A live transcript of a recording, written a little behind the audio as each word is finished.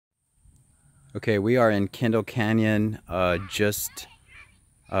Okay, we are in Kendall Canyon, just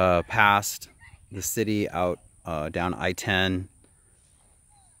past the city out down I-10,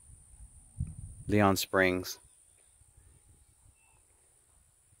 Leon Springs.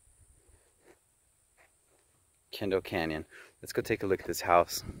 Kendall Canyon. Let's go take a look at this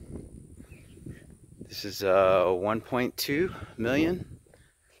house. This is 1.2 million.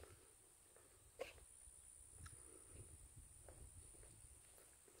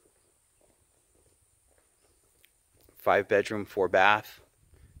 Five bedroom, 4 bath,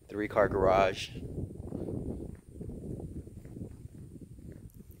 3-car garage.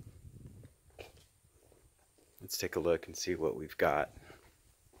 Let's take a look and see what we've got.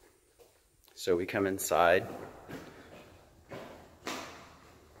 So we come inside.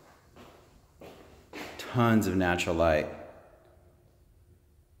 Tons of natural light.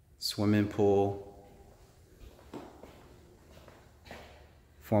 Swimming pool.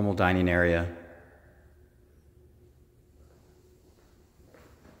 Formal dining area.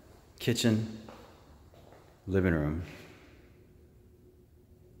 Kitchen. Living room.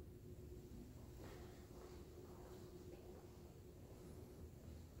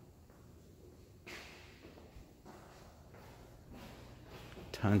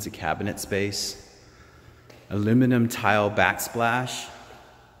 Tons of cabinet space. Aluminum tile backsplash.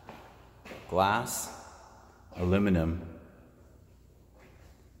 Glass. Aluminum.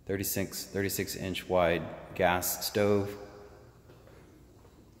 36 inch wide gas stove.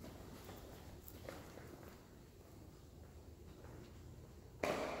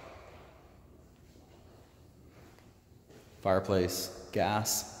 Fireplace,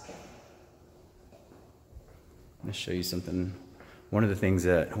 gas. I'm going to show you something. One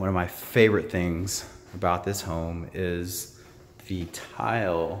of my favorite things about this home is the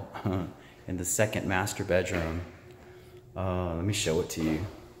tile in the second master bedroom. Let me show it to you.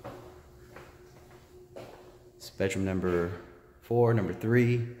 It's bedroom number 4, number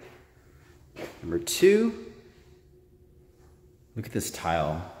 3, number 2. Look at this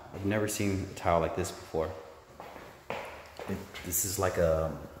tile. I've never seen a tile like this before. This is like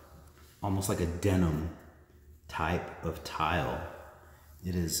almost like a denim type of tile.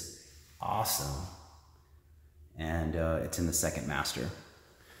 It is awesome. And it's in the second master.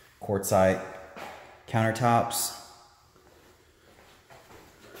 Quartzite countertops.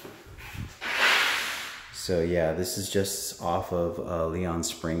 So yeah, this is just off of Leon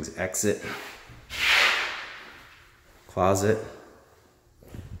Springs exit. Closet.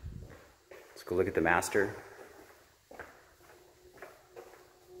 Let's go look at the master.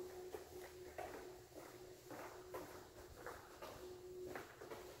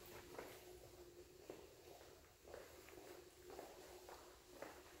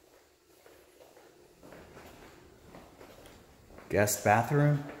 Guest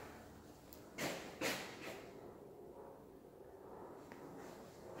bathroom.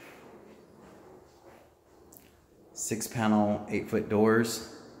 Six panel, 8-foot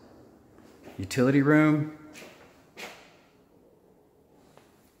doors. Utility room.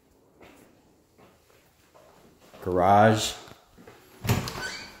 Garage.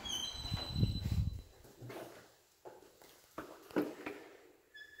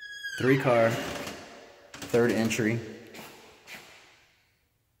 Three-car, 3rd entry.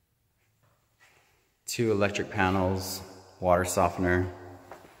 2 electric panels, water softener.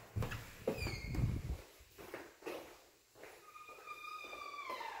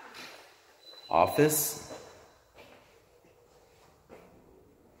 Office.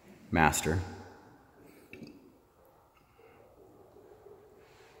 Master.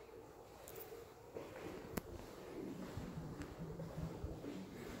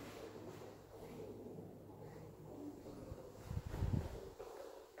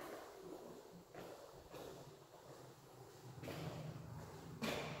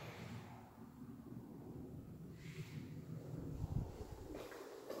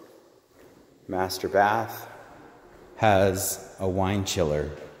 Master bath has a wine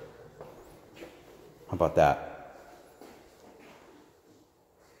chiller. How about that?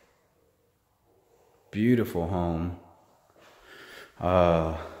 Beautiful home.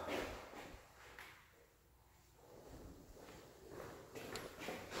 A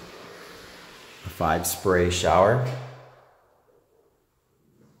 5-spray shower.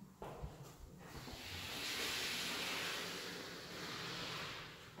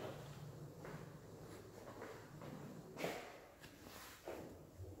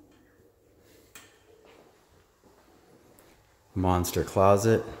 Monster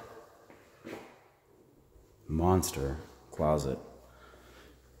closet. Monster closet.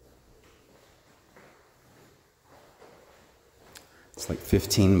 It's like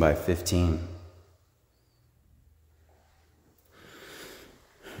 15 by 15.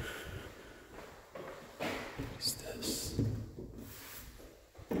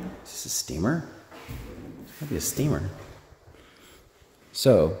 Is this a steamer? Maybe a steamer.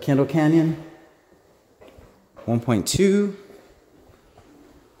 So, Kendall Canyon, 1.2.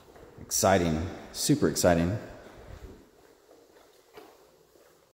 Exciting, super exciting.